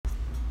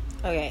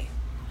Okay,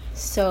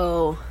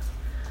 so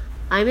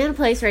I'm in a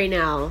place right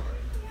now,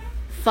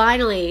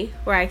 finally,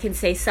 where I can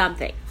say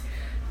something.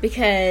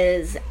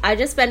 Because I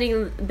just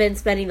been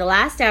spending the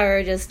last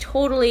hour just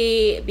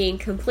totally being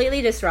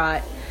completely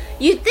distraught.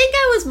 You'd think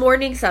I was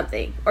mourning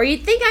something, or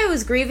you'd think I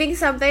was grieving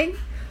something,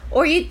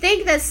 or you'd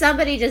think that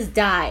somebody just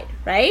died,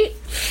 right?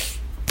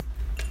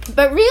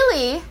 But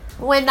really,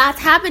 when that's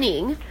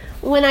happening,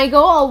 when I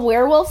go all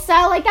werewolf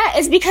style like that,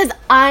 it's because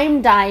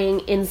I'm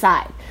dying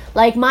inside.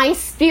 Like, my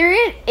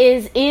spirit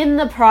is in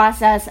the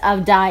process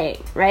of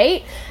dying,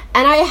 right?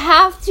 And I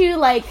have to,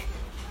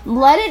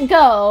 let it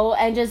go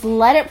and just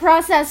let it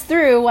process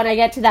through when I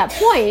get to that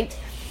point,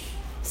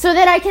 so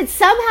that I could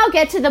somehow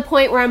get to the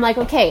point where I'm like,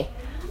 okay,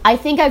 I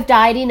think I've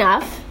died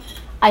enough.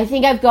 I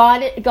think I've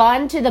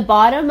gone to the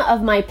bottom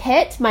of my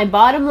pit, my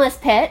bottomless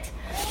pit.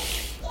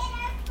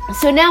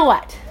 So now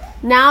what?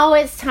 Now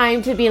it's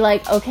time to be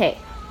like, okay,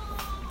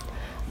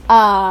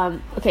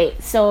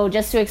 so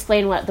just to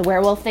explain what the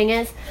werewolf thing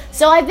is.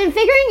 So I've been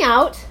figuring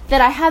out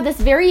that I have this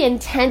very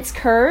intense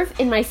curve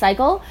in my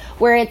cycle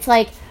where it's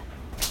like,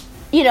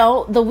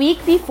 the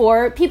week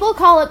before, people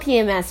call it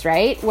PMS,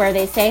 right? Where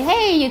they say,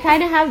 hey, you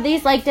kind of have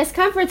these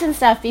discomforts and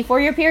stuff before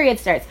your period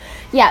starts.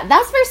 Yeah,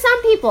 that's for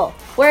some people.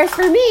 Whereas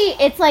for me,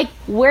 it's like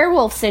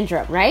werewolf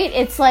syndrome, right?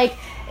 It's like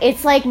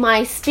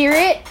my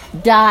spirit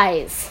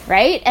dies,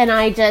 right? And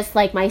I just,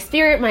 my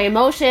spirit, my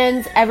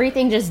emotions,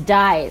 everything just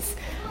dies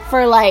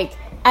for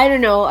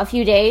a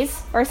few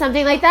days or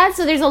something like that.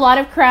 So there's a lot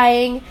of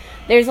crying.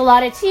 There's a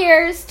lot of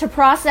tears to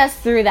process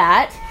through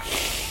that.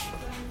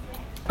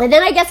 And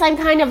then I guess I'm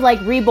kind of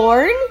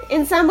reborn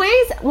in some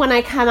ways when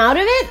I come out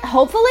of it,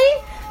 hopefully,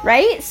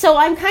 right? So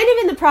I'm kind of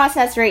in the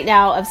process right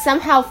now of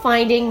somehow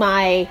finding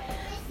my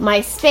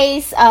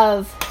space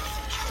of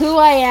who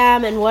I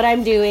am and what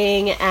I'm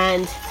doing.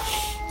 And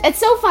it's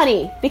so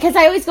funny because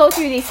I always go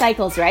through these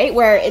cycles, right?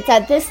 Where it's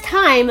at this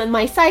time in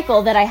my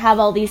cycle that I have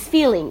all these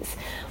feelings,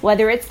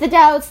 whether it's the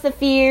doubts, the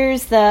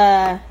fears,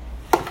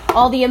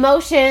 all the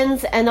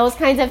emotions and those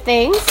kinds of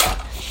things.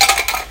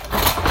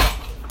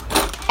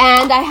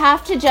 And I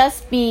have to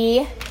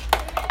be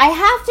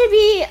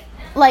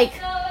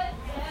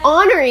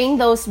honoring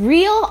those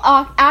real,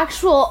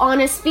 actual,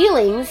 honest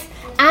feelings,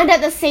 and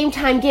at the same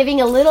time giving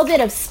a little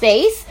bit of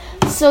space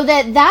so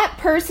that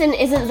person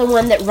isn't the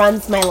one that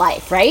runs my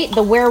life, right?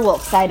 The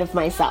werewolf side of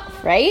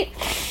myself, right?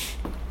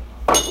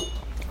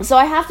 So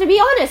I have to be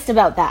honest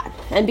about that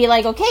and be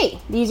like, okay,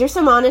 these are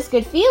some honest,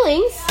 good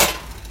feelings,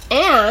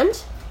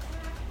 and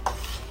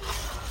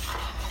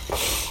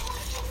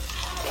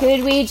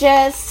could we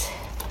just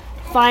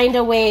find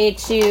a way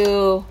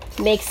to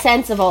make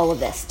sense of all of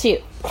this too?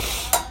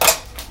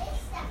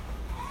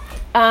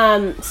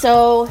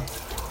 So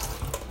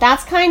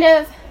that's kind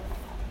of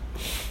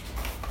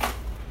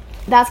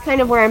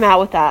where I'm at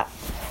with that.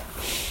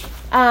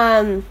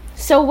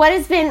 So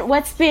what's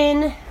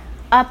been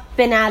up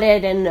and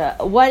added, and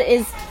what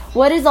is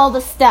all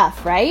the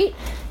stuff, right?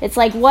 It's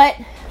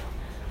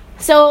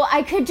so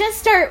I could just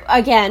start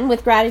again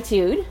with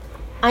gratitude.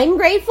 I'm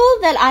grateful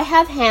that I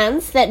have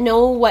hands that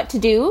know what to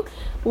do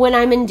when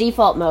I'm in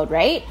default mode,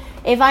 right?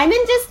 If I'm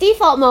in just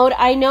default mode,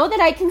 I know that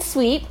I can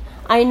sweep.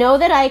 I know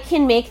that I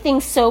can make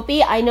things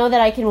soapy. I know that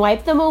I can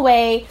wipe them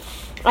away.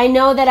 I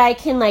know that I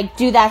can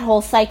do that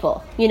whole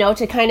cycle,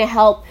 to kind of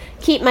help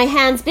keep my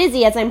hands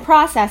busy as I'm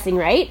processing,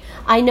 right?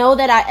 I know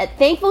that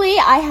thankfully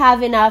I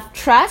have enough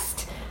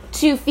trust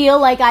to feel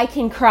like I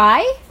can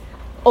cry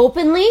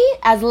openly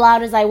as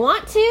loud as I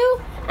want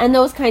to, and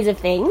those kinds of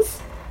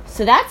things.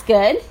 So that's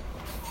good.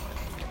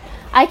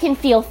 I can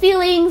feel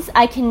feelings.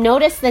 I can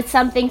notice that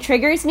something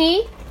triggers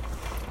me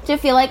to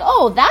feel like,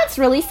 oh, that's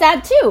really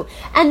sad too.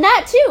 And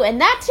that too, and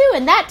that too,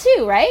 and that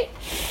too, right?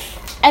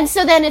 And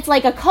so then it's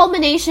a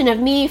culmination of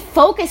me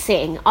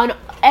focusing on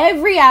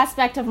every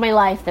aspect of my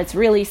life that's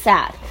really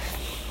sad.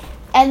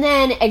 And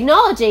then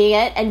acknowledging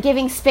it and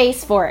giving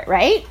space for it,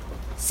 right?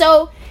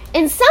 So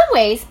in some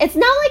ways, it's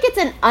not like it's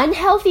an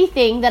unhealthy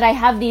thing that I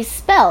have these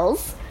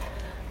spells.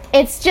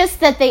 It's just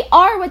that they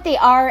are what they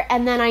are,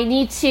 and then I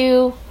need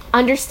to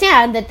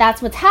understand that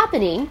that's what's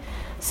happening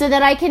so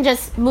that I can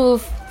just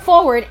move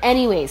forward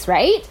anyways,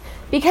 right?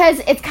 Because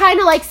it's kind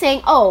of like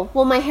saying, oh,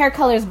 well, my hair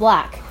color is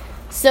black.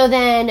 So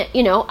then,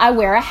 I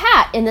wear a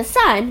hat in the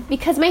sun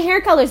because my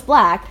hair color is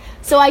black.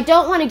 So I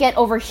don't want to get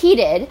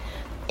overheated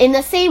in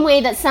the same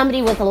way that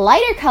somebody with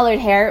lighter colored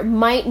hair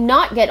might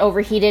not get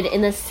overheated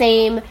in the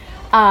same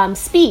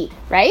speed,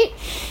 right?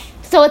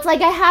 So it's I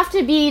have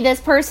to be this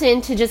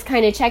person to just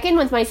kind of check in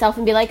with myself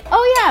and be like,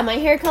 oh yeah, my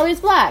hair color is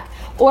black.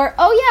 Or,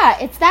 oh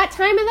yeah, it's that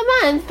time of the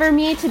month for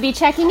me to be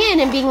checking in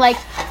and being like,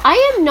 I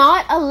am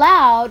not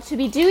allowed to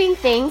be doing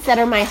things that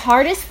are my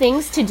hardest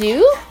things to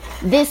do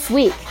this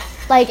week.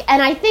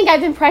 And I think I've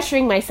been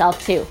pressuring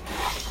myself too.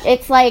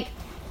 It's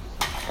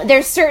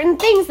there's certain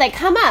things that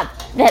come up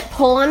that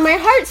pull on my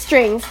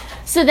heartstrings.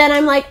 So then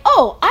I'm like,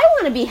 oh, I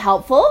want to be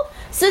helpful.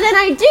 So then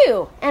I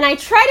do. And I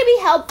try to be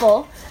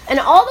helpful. And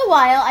all the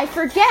while, I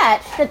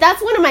forget that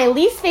that's one of my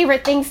least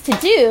favorite things to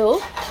do.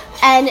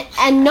 And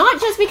not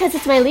just because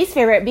it's my least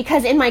favorite,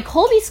 because in my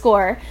Kolbe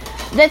score,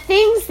 the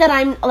things that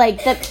I'm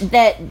like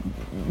that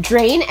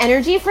drain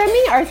energy from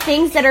me are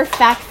things that are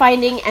fact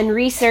finding and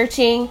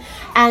researching,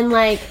 and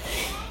like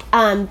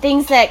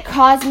things that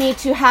cause me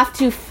to have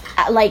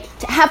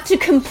to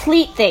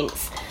complete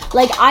things.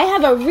 Like, I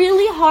have a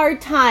really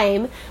hard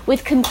time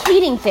with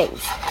completing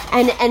things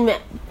and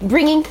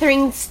bringing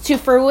things to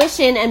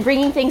fruition and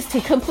bringing things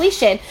to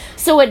completion.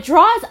 So it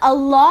draws a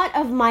lot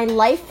of my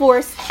life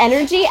force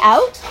energy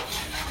out.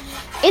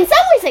 In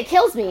some ways it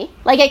kills me.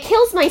 Like, it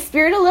kills my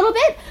spirit a little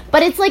bit,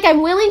 but it's like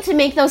I'm willing to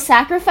make those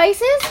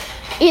sacrifices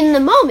in the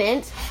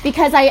moment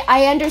because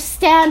I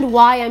understand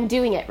why I'm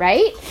doing it,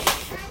 right?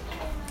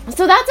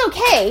 So that's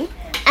okay.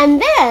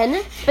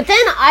 But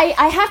then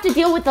I have to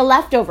deal with the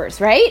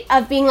leftovers, right?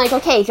 Of being like,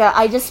 okay,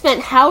 I just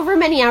spent however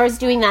many hours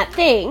doing that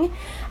thing,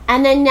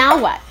 and then now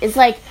what? It's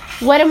like,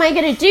 what am I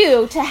going to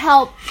do to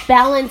help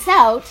balance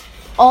out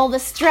all the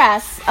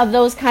stress of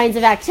those kinds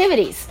of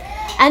activities?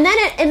 And then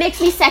it makes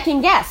me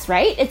second guess,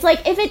 right? It's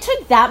like, if it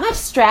took that much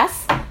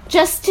stress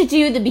just to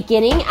do the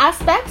beginning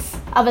aspects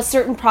of a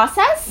certain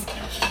process,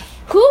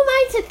 who am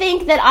I to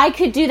think that I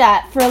could do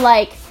that for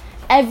like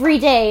every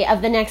day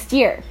of the next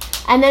year?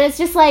 And then it's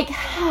just like,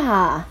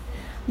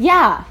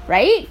 yeah,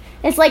 right?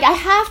 It's like, I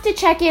have to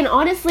check in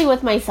honestly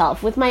with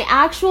myself, with my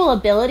actual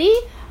ability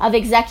of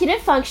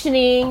executive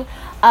functioning,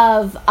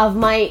 of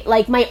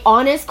my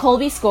honest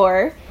Kolbe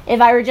score, if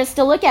I were just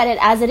to look at it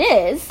as it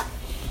is.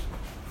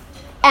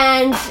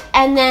 And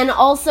then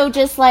also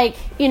just like,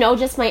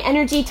 just my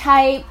energy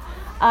type.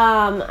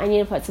 I need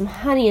to put some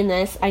honey in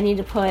this. I need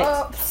to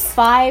put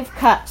 5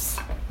 cups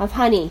of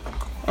honey.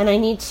 And I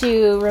need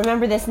to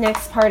remember this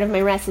next part of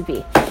my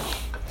recipe.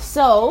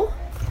 So,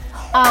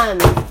 and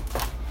then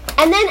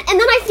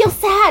I feel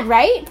sad,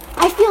 right?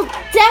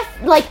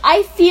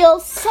 I feel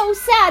so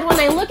sad when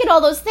I look at all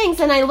those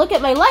things and I look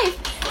at my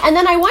life, and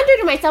then I wonder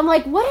to myself, I'm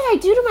like, what did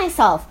I do to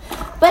myself?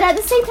 But at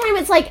the same time,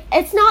 it's like,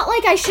 it's not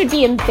like I should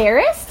be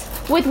embarrassed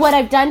with what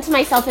I've done to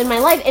myself in my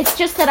life. It's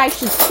just that I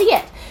should see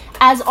it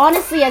as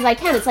honestly as I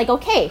can. It's like,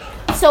 okay,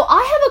 so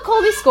I have a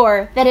Kolbe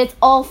score that it's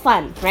all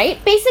fun,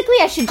 right? Basically,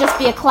 I should just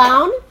be a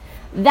clown.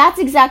 That's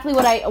exactly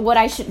what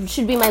I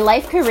should be my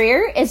life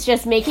career, is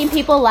just making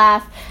people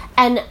laugh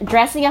and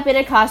dressing up in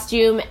a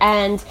costume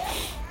and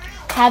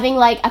having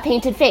like a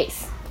painted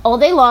face all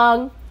day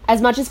long, as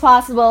much as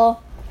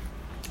possible.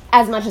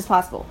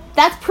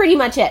 That's pretty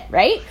much it,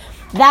 right?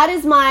 That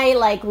is my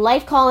like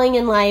life calling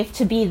in life,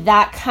 to be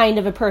that kind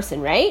of a person,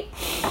 right?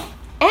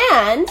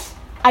 And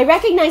I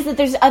recognize that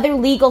there's other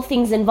legal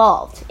things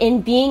involved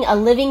in being a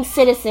living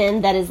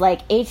citizen that is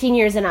like 18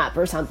 years and up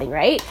or something,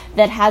 right?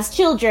 That has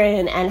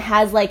children and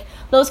has like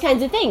those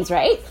kinds of things,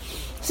 right?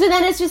 So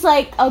then it's just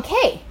like,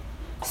 okay.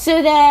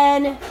 So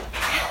then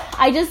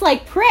I just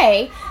like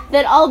pray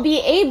that I'll be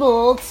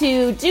able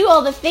to do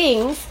all the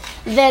things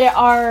that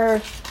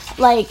are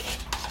like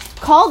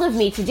called of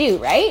me to do,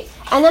 right?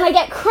 And then I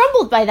get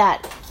crumbled by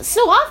that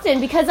so often,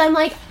 because I'm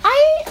like,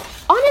 I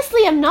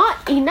honestly am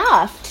not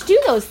enough to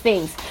do those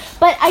things.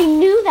 But I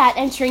knew that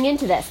entering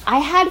into this. I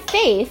had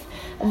faith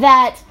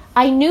that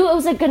I knew it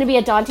was going to be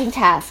a daunting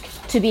task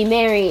to be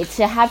married,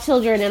 to have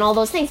children and all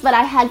those things. But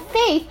I had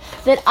faith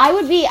that I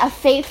would be a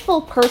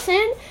faithful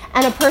person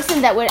and a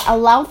person that would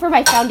allow for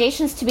my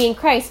foundations to be in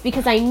Christ,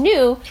 because I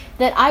knew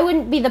that I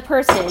wouldn't be the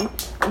person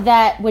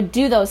that would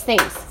do those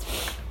things.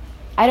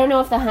 I don't know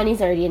if the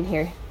honey's already in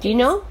here. Do you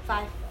know?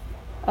 5.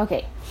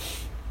 Okay.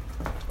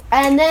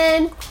 And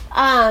then,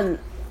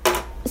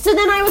 so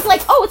then I was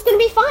like, oh, it's going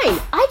to be fine.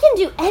 I can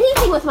do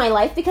anything with my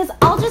life because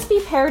I'll just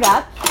be paired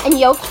up and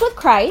yoked with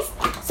Christ.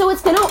 So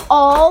it's going to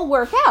all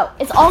work out.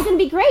 It's all going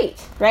to be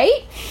great,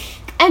 right?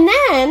 And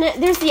then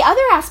there's the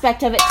other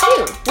aspect of it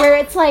too, where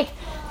it's like,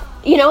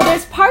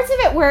 there's parts of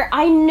it where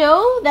I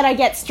know that I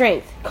get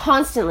strength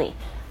constantly.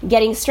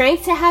 Getting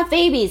strength to have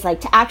babies, like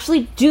to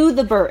actually do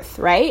the birth,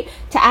 right?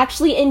 To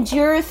actually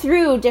endure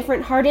through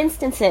different hard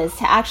instances,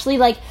 to actually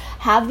like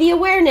have the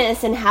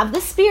awareness and have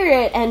the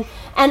spirit and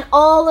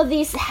all of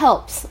these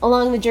helps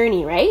along the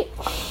journey, right?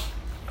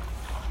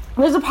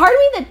 There's a part of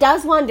me that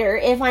does wonder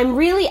if I'm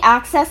really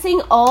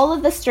accessing all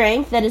of the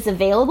strength that is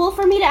available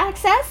for me to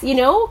access.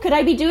 Could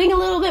I be doing a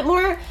little bit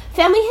more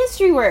family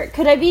history work?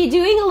 Could I be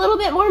doing a little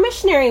bit more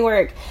missionary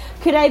work?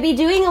 Could I be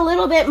doing a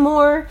little bit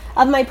more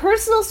of my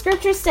personal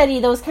scripture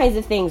study, those kinds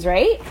of things,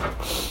 right?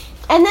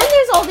 And then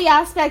there's all the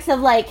aspects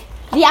of like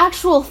the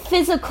actual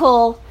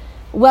physical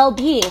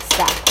well-being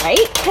stuff,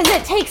 right? Because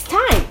it takes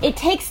time. It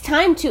takes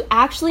time to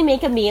actually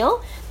make a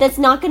meal that's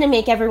not going to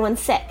make everyone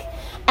sick.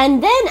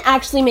 And then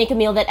actually make a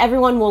meal that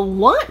everyone will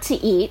want to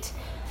eat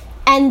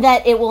and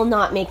that it will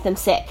not make them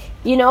sick.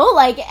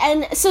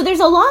 And so there's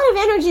a lot of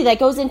energy that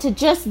goes into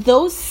just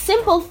those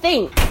simple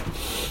things.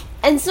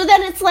 And so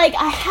then it's like,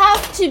 I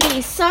have to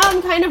be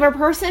some kind of a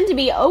person to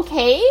be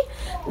okay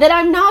that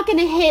I'm not going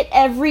to hit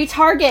every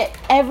target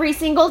every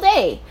single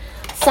day.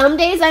 Some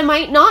days I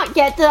might not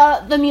get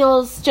the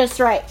meals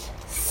just right.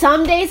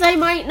 Some days I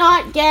might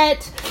not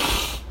get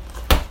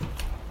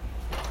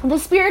the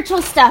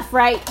spiritual stuff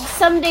right.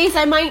 Some days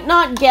I might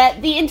not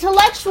get the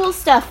intellectual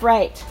stuff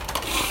right.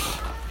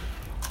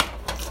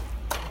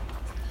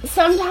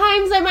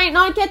 sometimes I might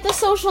not get the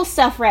social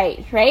stuff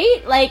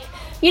right? Like,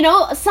 you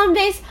know, some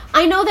days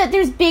I know that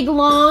there's big,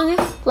 long,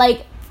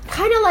 like,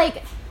 kind of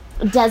like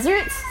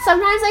deserts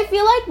sometimes I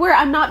feel like where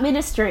I'm not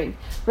ministering,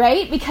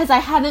 right? Because I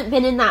haven't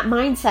been in that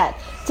mindset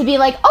to be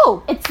like,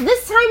 oh, it's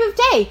this time of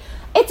day.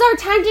 It's our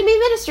time to be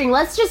ministering.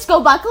 Let's just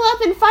go buckle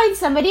up and find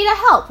somebody to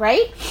help,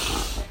 right?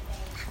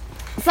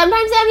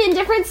 Sometimes I'm in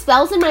different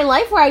spells in my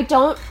life where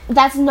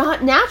that's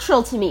not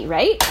natural to me,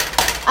 right?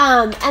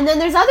 And then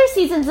there's other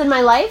seasons in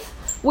my life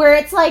where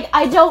it's like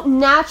I don't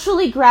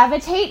naturally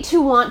gravitate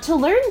to want to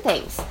learn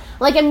things.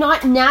 Like I'm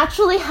not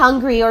naturally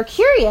hungry or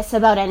curious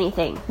about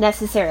anything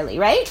necessarily,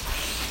 right?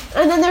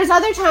 And then there's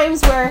other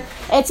times where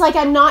it's like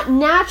I'm not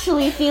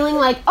naturally feeling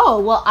like, oh,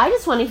 well, I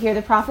just want to hear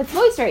the prophet's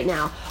voice right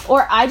now.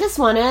 Or I just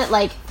want to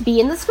like be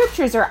in the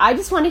scriptures, or I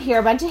just want to hear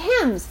a bunch of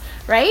hymns,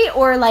 right?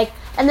 Or like,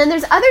 and then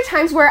there's other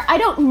times where I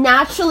don't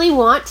naturally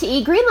want to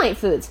eat green light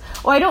foods,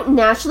 or I don't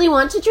naturally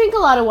want to drink a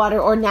lot of water,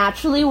 or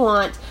naturally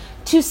want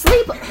to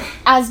sleep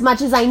as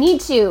much as I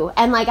need to.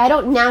 And like, I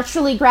don't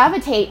naturally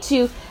gravitate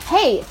to,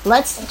 hey,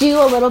 let's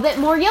do a little bit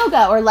more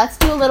yoga, or let's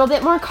do a little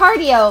bit more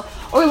cardio,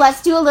 or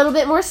let's do a little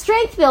bit more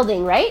strength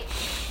building, right?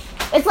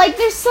 It's like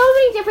there's so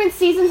many different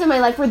seasons in my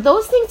life where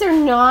those things are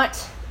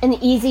not an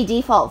easy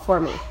default for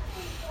me.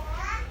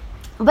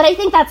 But I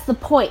think that's the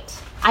point.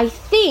 I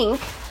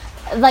think,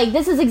 like,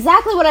 this is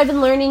exactly what I've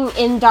been learning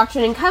in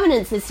Doctrine and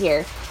Covenants this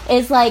year,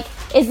 is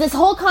this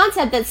whole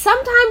concept that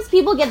sometimes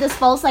people get this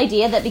false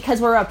idea that because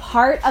we're a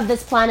part of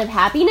this plan of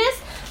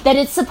happiness, that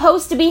it's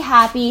supposed to be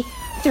happy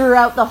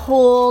throughout the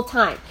whole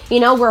time. You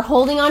know, we're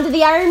holding on to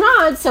the iron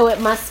rod, so it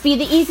must be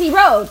the easy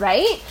road,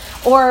 right?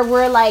 Or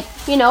we're like,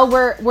 you know,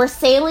 we're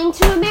sailing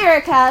to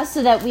America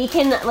so that we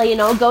can, like, you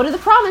know, go to the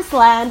promised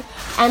land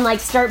and like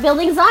start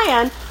building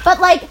Zion. But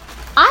like,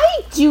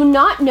 I do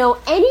not know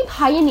any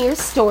pioneer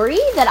story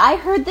that I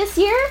heard this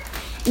year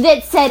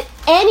that said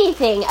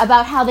anything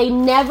about how they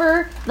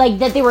never, like,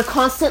 that they were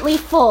constantly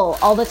full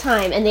all the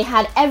time and they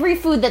had every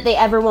food that they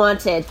ever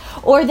wanted,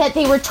 or that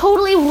they were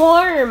totally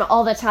warm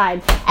all the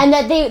time and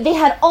that they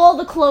had all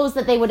the clothes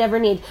that they would ever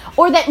need,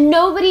 or that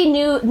nobody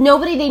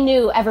they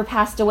knew ever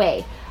passed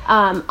away,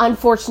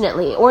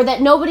 unfortunately, or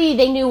that nobody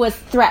they knew was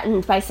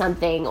threatened by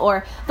something,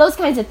 or those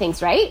kinds of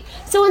things, right?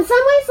 So in some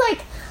ways,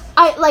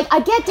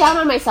 I get down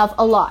on myself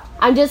a lot.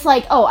 I'm just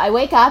like, oh, I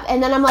wake up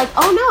and then I'm like,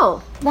 oh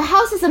no, the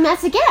house is a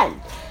mess again.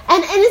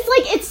 And it's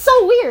like, it's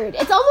so weird.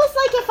 It's almost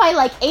like if I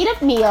like ate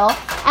a meal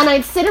and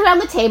I'd sit around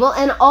the table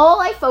and all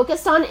I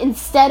focused on,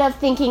 instead of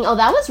thinking, oh,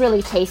 that was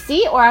really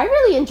tasty, or I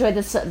really enjoyed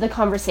the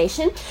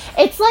conversation,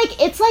 it's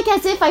like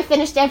as if I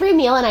finished every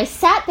meal and I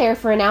sat there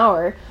for an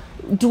hour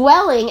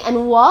dwelling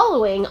and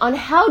wallowing on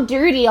how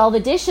dirty all the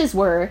dishes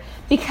were,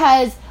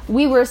 because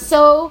we were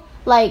so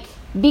like,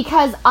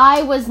 because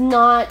I was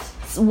not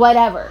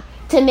whatever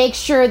to make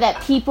sure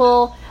that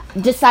people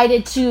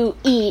decided to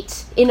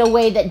eat in a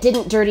way that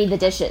didn't dirty the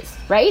dishes,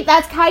 right?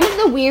 That's kind of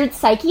the weird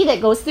psyche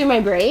that goes through my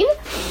brain.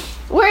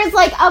 Whereas,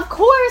 like, of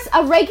course,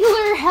 a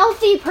regular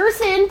healthy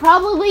person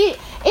probably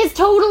is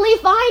totally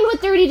fine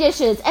with dirty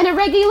dishes, and a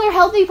regular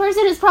healthy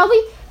person is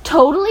probably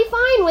totally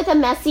fine with a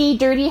messy,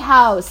 dirty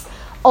house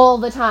all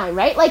the time,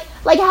 right? Like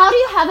how do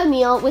you have a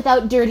meal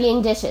without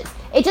dirtying dishes?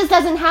 It just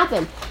doesn't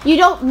happen. You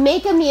don't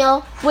make a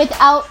meal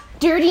without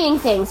dirtying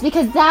things,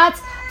 because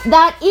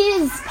that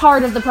is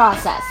part of the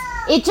process.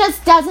 It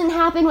just doesn't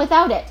happen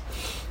without it.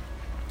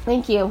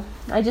 Thank you.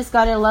 I just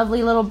got a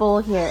lovely little bowl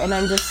here, and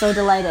I'm just so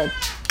delighted.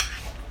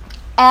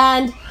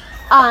 And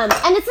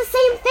it's the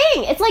same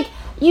thing. It's like,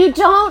 you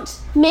don't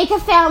make a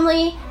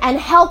family and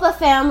help a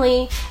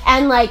family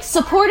and like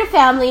support a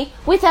family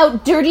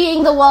without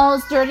dirtying the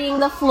walls, dirtying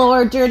the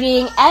floor,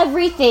 dirtying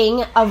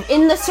everything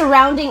in the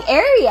surrounding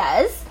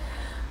areas,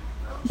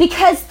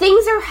 because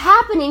things are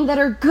happening that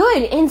are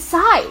good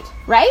inside,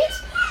 right?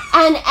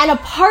 And a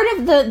part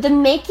of the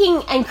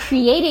making and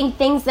creating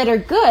things that are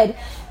good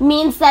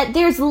means that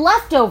there's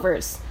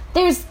leftovers.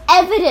 There's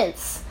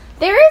evidence.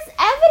 There is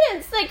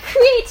evidence that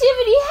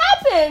creativity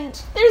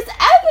happened. There's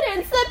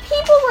evidence that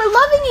people were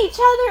loving each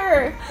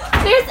other.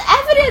 There's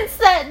evidence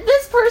that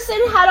this person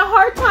had a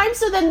hard time,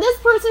 so then this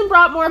person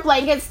brought more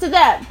blankets to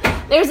them.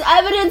 There's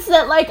evidence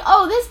that, like,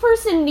 oh, this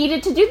person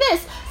needed to do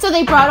this, so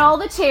they brought all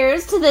the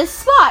chairs to this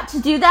spot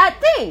to do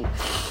that thing.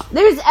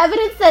 There's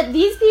evidence that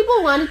these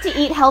people wanted to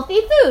eat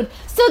healthy food,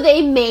 so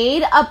they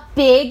made a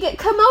big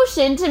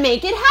commotion to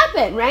make it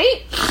happen,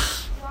 right?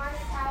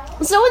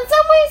 So in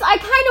some ways, I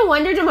kind of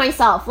wonder to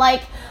myself,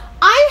 like,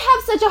 I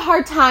have such a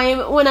hard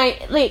time when I,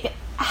 like,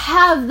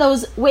 have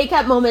those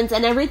wake-up moments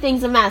and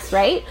everything's a mess,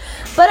 right?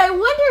 But I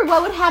wonder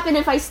what would happen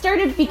if I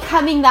started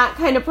becoming that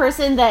kind of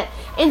person that,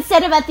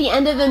 instead of at the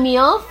end of a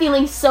meal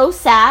feeling so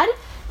sad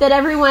that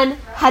everyone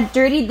had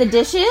dirtied the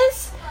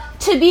dishes,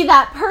 to be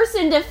that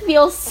person to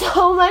feel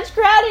so much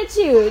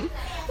gratitude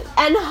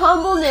and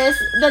humbleness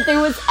that there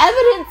was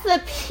evidence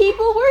that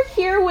people were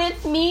here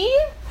with me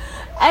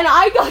and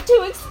I got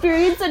to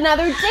experience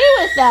another day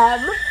with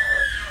them.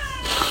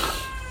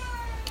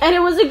 And it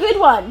was a good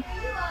one.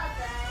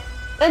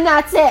 And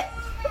that's it.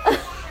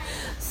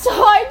 So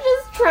I'm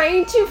just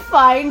trying to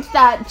find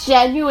that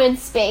genuine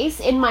space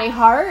in my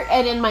heart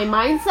and in my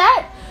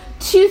mindset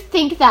to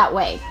think that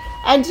way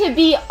and to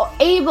be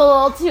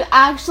able to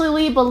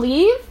actually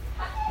believe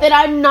that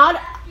I'm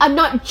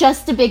not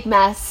just a big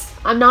mess.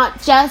 I'm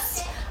not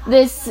just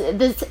this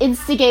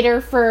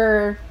instigator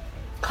for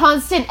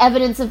constant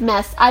evidence of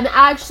mess. I'm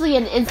actually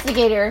an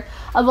instigator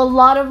of a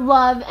lot of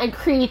love and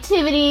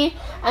creativity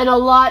and a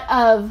lot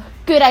of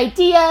good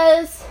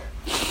ideas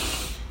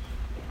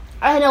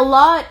and a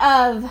lot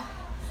of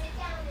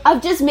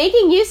just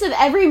making use of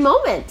every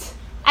moment.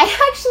 I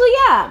actually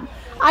am.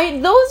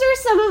 Those are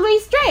some of my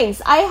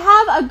strengths. I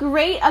have a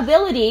great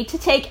ability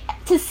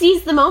to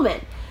seize the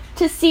moment,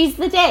 to seize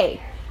the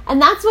day.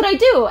 And that's what I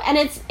do. And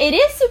it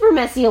is super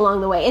messy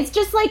along the way. It's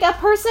just like a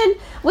person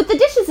with the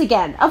dishes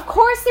again. Of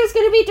course there's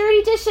going to be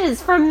dirty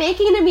dishes from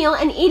making a meal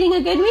and eating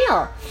a good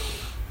meal.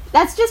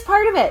 That's just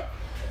part of it.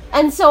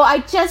 And so I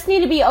just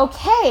need to be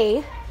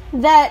okay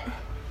that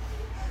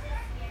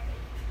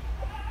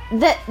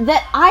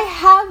I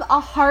have a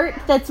heart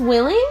that's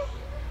willing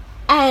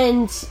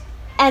and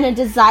a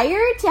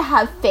desire to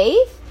have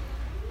faith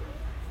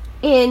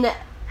in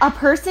a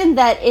person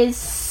that is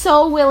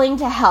so willing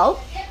to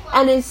help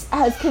and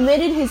has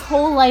committed his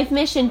whole life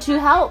mission to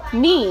help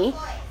me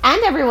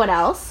and everyone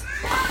else,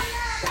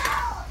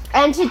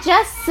 and to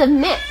just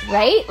submit,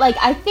 right? Like,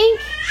 I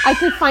think I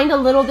could find a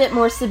little bit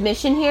more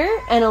submission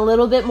here and a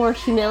little bit more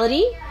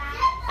humility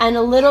and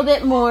a little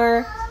bit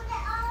more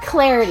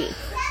clarity.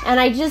 And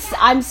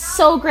I'm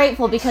so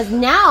grateful because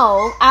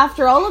now,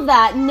 after all of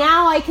that,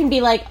 now I can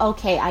be like,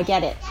 okay, I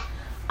get it.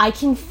 I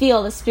can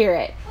feel the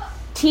Spirit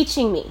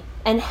teaching me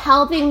and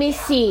helping me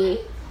see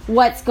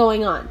what's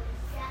going on.